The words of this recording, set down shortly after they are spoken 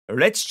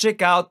let's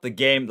check out the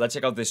game. Let's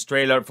check out this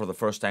trailer for the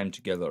first time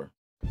together.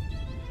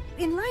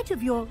 In light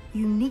of your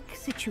unique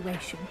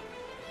situation,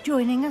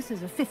 joining us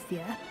as a 5th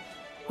year,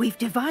 we've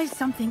devised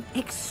something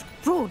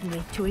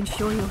extraordinary to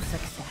ensure your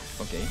success.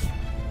 Okay.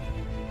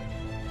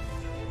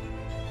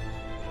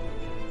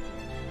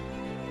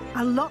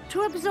 A lot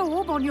to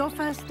absorb on your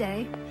first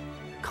day.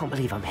 Can't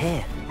believe I'm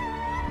here.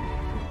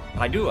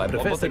 I do.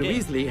 Professor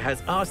Weasley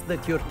has asked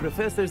that your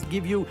professors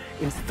give you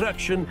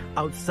instruction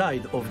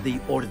outside of the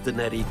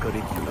ordinary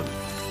curriculum.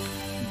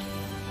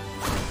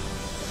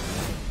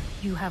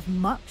 You have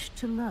much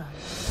to learn.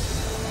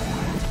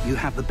 You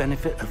have the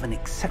benefit of an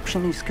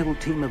exceptionally skilled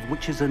team of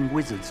witches and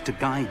wizards to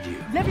guide you.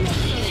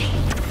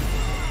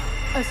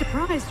 A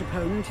surprised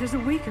opponent is a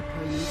weak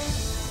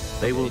opponent.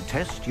 They will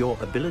test your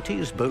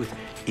abilities, both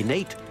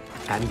innate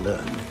and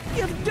learned.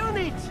 You've done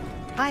it!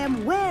 I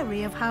am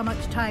wary of how much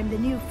time the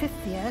new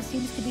 5th year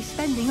seems to be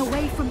spending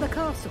away from the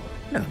castle.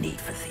 No need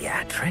for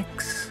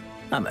theatrics.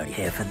 I'm only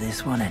here for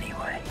this one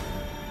anyway.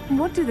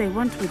 What do they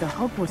want with a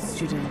Hogwarts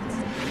student?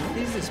 What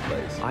is this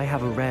place? I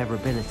have a rare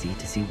ability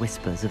to see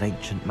whispers of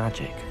ancient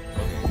magic.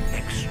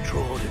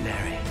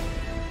 Extraordinary.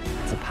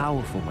 It's a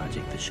powerful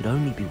magic that should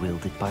only be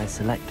wielded by a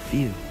select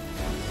few.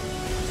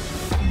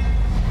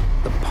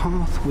 The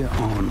path we're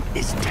on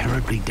is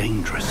terribly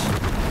dangerous.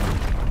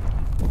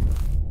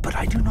 But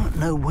I do not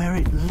know where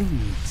it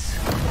leads.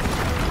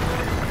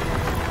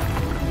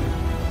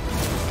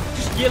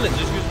 Just kill it,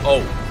 just use...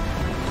 Oh.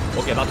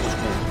 Okay, that was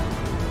cool.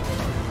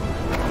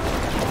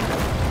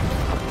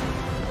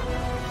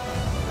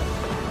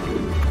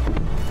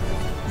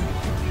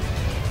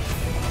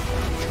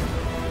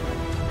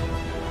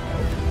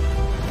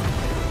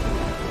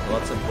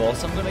 What's a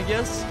boss, I'm gonna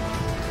guess?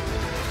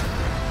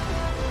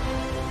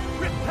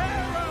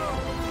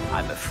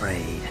 I'm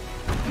afraid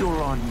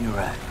you're on your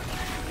own.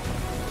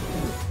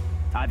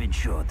 I've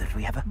ensured that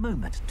we have a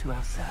moment to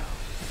ourselves.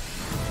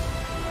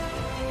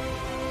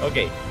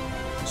 Okay,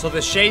 so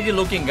the shady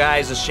looking guy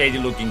is a shady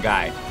looking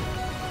guy.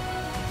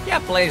 Yeah,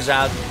 plays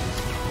out.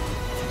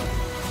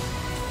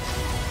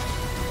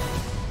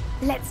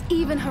 Let's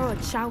even her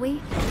odds, shall we?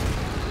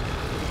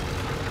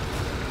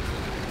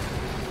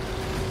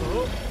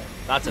 Oh,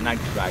 that's an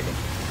angry dragon.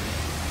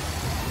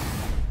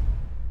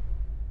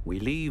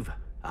 We leave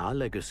our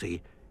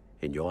legacy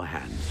in your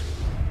hands.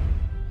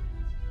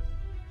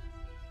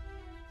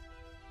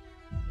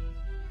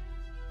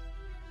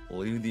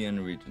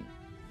 Lydian region.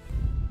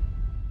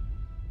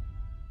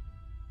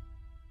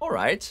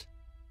 Alright.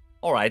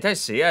 Alright, I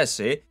see.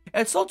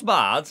 It's not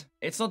bad.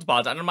 It's not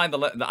bad. I don't mind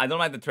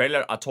the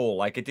trailer at all.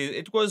 Like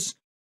it was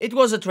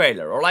a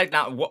trailer. Alright,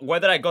 now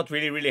whether I got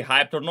really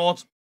hyped or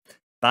not,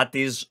 that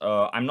is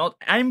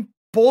I'm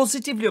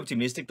positively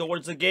optimistic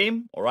towards the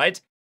game,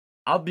 alright?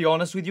 I'll be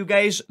honest with you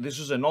guys, this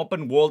is an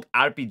open world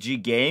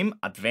RPG game,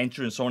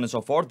 adventure and so on and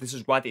so forth. This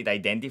is what it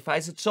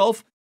identifies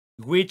itself.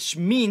 Which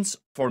means,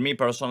 for me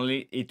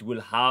personally, it will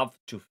have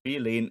to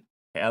fill in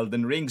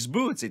Elden Ring's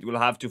boots. It will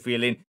have to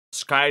fill in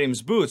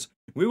Skyrim's boots.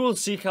 We will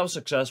see how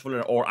successful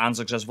or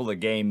unsuccessful the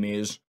game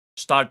is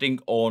starting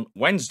on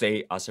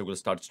Wednesday, as I will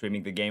start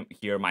streaming the game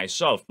here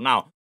myself.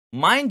 Now,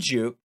 mind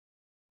you,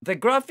 the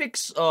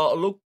graphics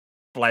look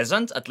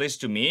pleasant, at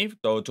least to me,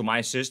 though to my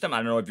system. I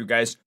don't know if you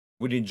guys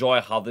would enjoy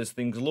how this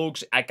thing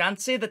looks. I can't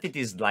say that it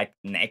is like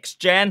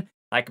next gen.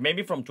 Like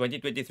maybe from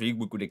 2023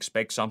 we could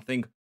expect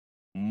something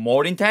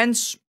more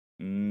intense,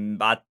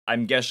 but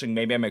I'm guessing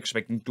maybe I'm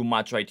expecting too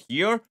much right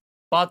here.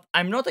 But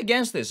I'm not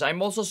against this.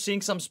 I'm also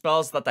seeing some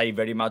spells that I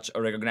very much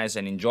recognize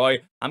and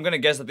enjoy. I'm gonna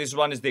guess that this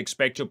one is the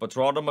Expecto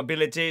Patronum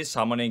ability,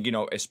 summoning, you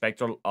know, a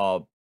spectral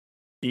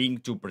being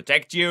to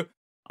protect you.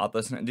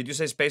 Did you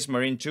say Space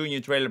Marine 2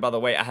 new trailer, by the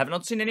way? I have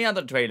not seen any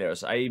other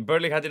trailers. I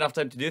barely had enough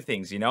time to do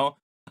things, you know?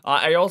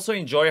 I also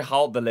enjoy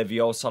how the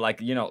Leviosa,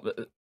 like, you know,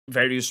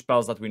 various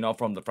spells that we know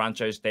from the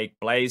franchise take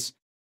place.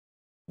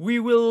 We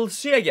will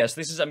see, I guess.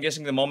 This is, I'm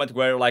guessing, the moment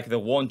where, like, the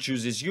wand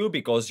chooses you,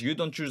 because you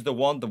don't choose the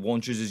wand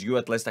chooses you,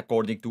 at least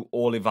according to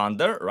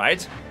Ollivander,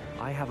 right?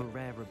 I have a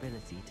rare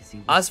ability to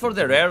see... As for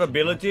the rare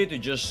ability to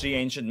just see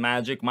ancient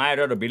magic, my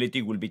rare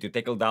ability will be to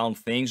tackle down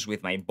things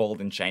with my bold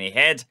and shiny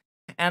head.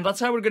 And that's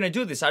how we're gonna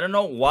do this. I don't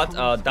know what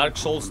Dark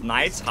Souls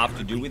Knights have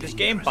to do with this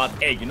game, but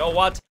hey, you know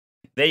what?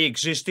 They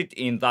existed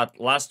in that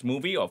last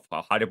movie of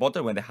Harry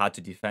Potter when they had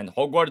to defend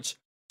Hogwarts.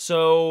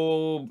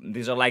 So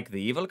these are like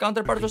the evil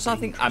counterpart or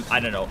something. I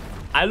don't know.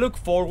 I look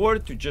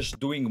forward to just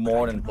doing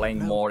more and playing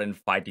more and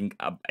fighting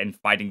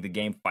the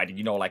game,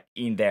 you know, like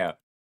in there.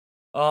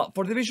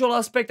 For the visual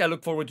aspect, I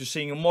look forward to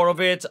seeing more of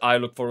it. I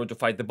look forward to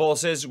fight the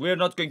bosses. We're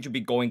not going to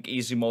be going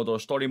easy mode or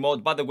story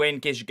mode. By the way, in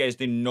case you guys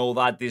didn't know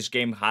that, this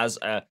game has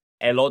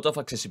a lot of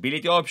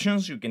accessibility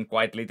options. You can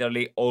quite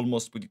literally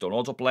almost put it on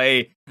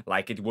autoplay.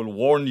 Like, it will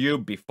warn you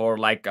before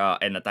like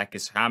an attack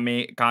is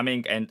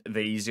coming, and the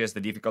easier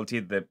the difficulty,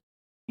 the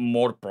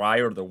more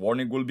prior the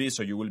warning will be,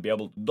 so you will be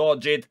able to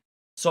dodge it.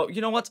 So, you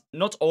know what?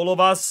 Not all of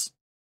us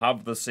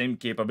have the same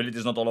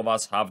capabilities, not all of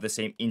us have the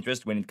same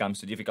interest when it comes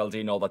to difficulty.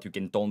 You know that you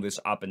can tone this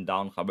up and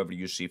down however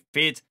you see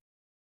fit.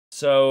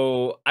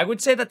 So I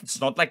would say that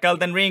it's not like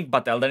Elden Ring,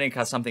 but Elden Ring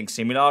has something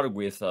similar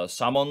with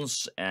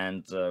summons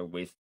and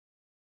with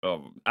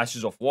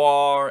Ashes of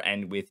War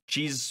and with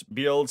cheese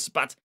builds,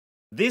 but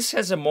this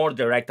has a more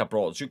direct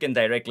approach. You can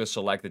directly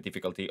select the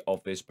difficulty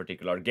of this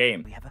particular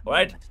game.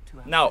 Alright?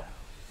 Now,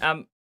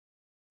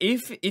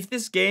 if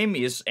this game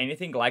is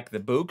anything like the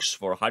books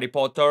for Harry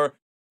Potter,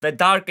 the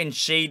dark and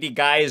shady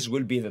guys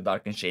will be the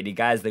dark and shady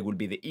guys. They will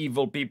be the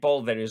evil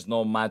people. There is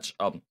no much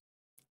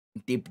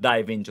deep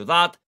dive into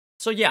that.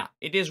 So yeah,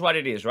 it is what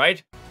it is,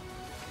 right?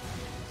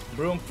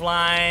 Broom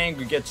flying,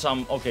 you get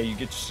some, okay, you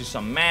get to see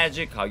some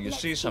magic, how you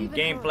see some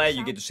gameplay,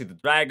 you get to see the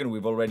dragon.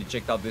 We've already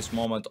checked out this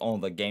moment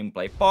on the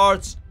gameplay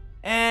parts.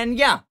 And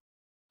yeah,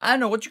 I don't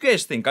know, what you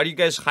guys think? Are you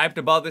guys hyped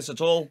about this at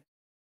all?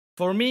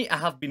 For me, I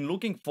have been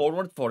looking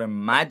forward for a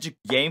magic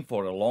game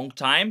for a long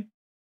time.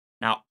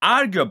 Now,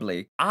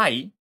 arguably,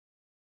 I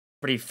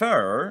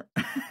prefer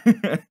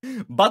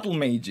battle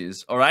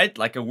mages, alright?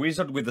 Like a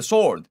wizard with a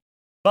sword.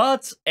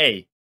 But,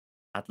 hey,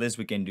 at least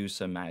we can do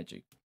some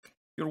magic.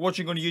 If you're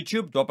watching on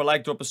YouTube, drop a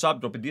like, drop a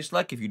sub, drop a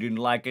dislike if you didn't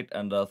like it,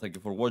 and thank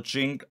you for watching.